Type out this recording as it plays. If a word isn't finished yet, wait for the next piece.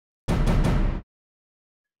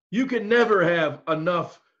You can never have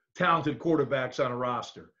enough talented quarterbacks on a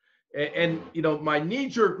roster. And my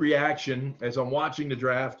knee-jerk reaction as I'm watching the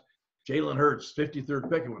draft, Jalen Hurts, 53rd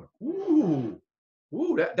pick, I went, ooh,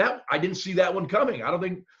 that I didn't see that one coming. I don't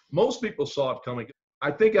think most people saw it coming.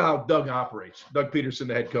 I think how Doug operates, Doug Peterson,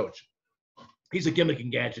 the head coach. He's a gimmick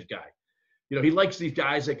and gadget guy. He likes these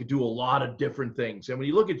guys that could do a lot of different things. And when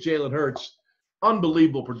you look at Jalen Hurts,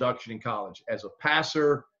 unbelievable production in college as a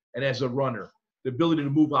passer and as a runner. The ability to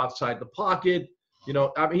move outside the pocket.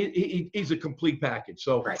 He's a complete package.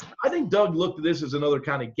 So right. I think Doug looked at this as another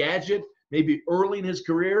kind of gadget, maybe early in his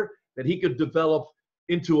career, that he could develop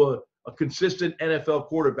into a consistent NFL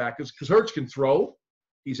quarterback. Because Hurts can throw.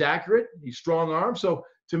 He's accurate. He's strong arm. So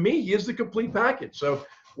to me, he is the complete package. So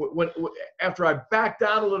after I backed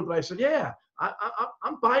down a little bit, I said, yeah,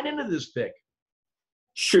 I'm buying into this pick.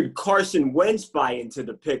 Should Carson Wentz buy into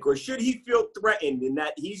the pick, or should he feel threatened in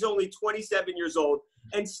that he's only 27 years old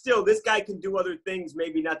and still this guy can do other things,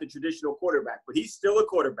 maybe not the traditional quarterback, but he's still a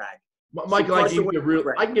quarterback? Michael, I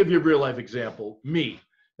can give you a real life example. Me,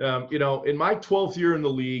 in my 12th year in the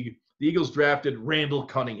league, the Eagles drafted Randall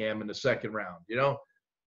Cunningham in the second round.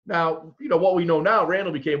 Now, what we know now,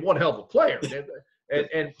 Randall became one hell of a player.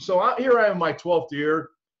 and so here I am in my 12th year.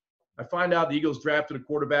 I find out the Eagles drafted a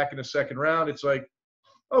quarterback in the second round. It's like,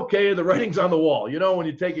 okay, the writing's on the wall. When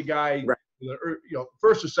you take a guy, right,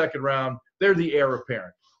 first or second round, they're the heir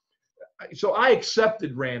apparent. So I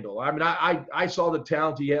accepted Randall. I mean, I saw the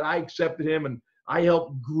talent he had. I accepted him, and I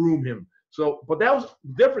helped groom him. So, but the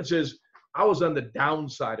difference is I was on the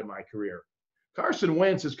downside of my career. Carson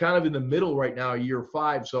Wentz is kind of in the middle right now, year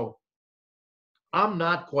 5. So I'm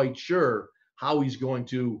not quite sure how he's going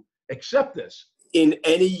to accept this. In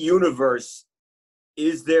any universe,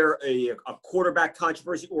 is there a quarterback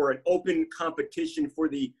controversy or an open competition for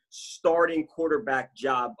the starting quarterback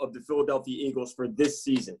job of the Philadelphia Eagles for this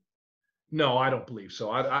season? No, I don't believe so.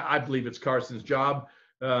 I believe it's Carson's job,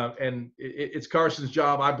 and it's Carson's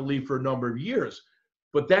job, I believe, for a number of years.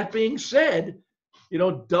 But that being said,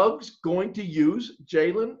 Doug's going to use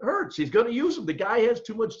Jalen Hurts. He's going to use him. The guy has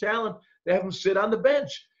too much talent to have him sit on the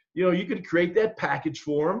bench. You can create that package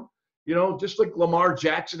for him. Just like Lamar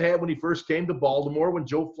Jackson had when he first came to Baltimore, when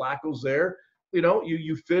Joe Flacco's there.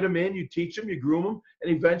 You fit him in, you teach him, you groom him,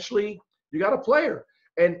 and eventually you got a player.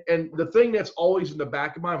 And the thing that's always in the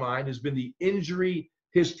back of my mind has been the injury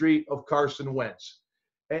history of Carson Wentz.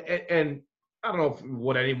 And I don't know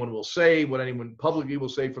what anyone will say, what anyone publicly will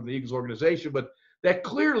say from the Eagles organization, but that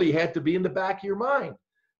clearly had to be in the back of your mind.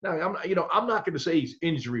 Now, I'm not going to say he's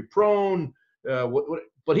injury prone,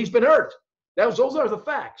 but he's been hurt. Those are the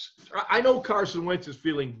facts. I know Carson Wentz is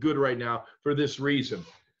feeling good right now for this reason.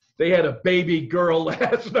 They had a baby girl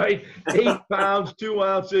last night, 8 pounds, 2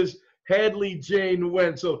 ounces, Hadley Jane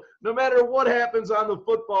Wentz. So no matter what happens on the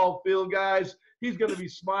football field, guys, he's going to be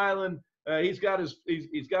smiling. He's got his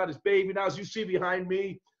baby. Now, as you see behind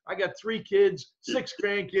me, I got 3 kids, 6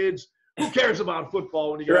 grandkids. Who cares about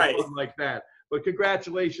football when you get something like that? But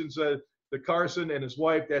congratulations to Carson and his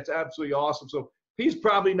wife. That's absolutely awesome. So he's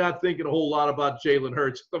probably not thinking a whole lot about Jalen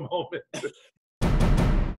Hurts at the moment.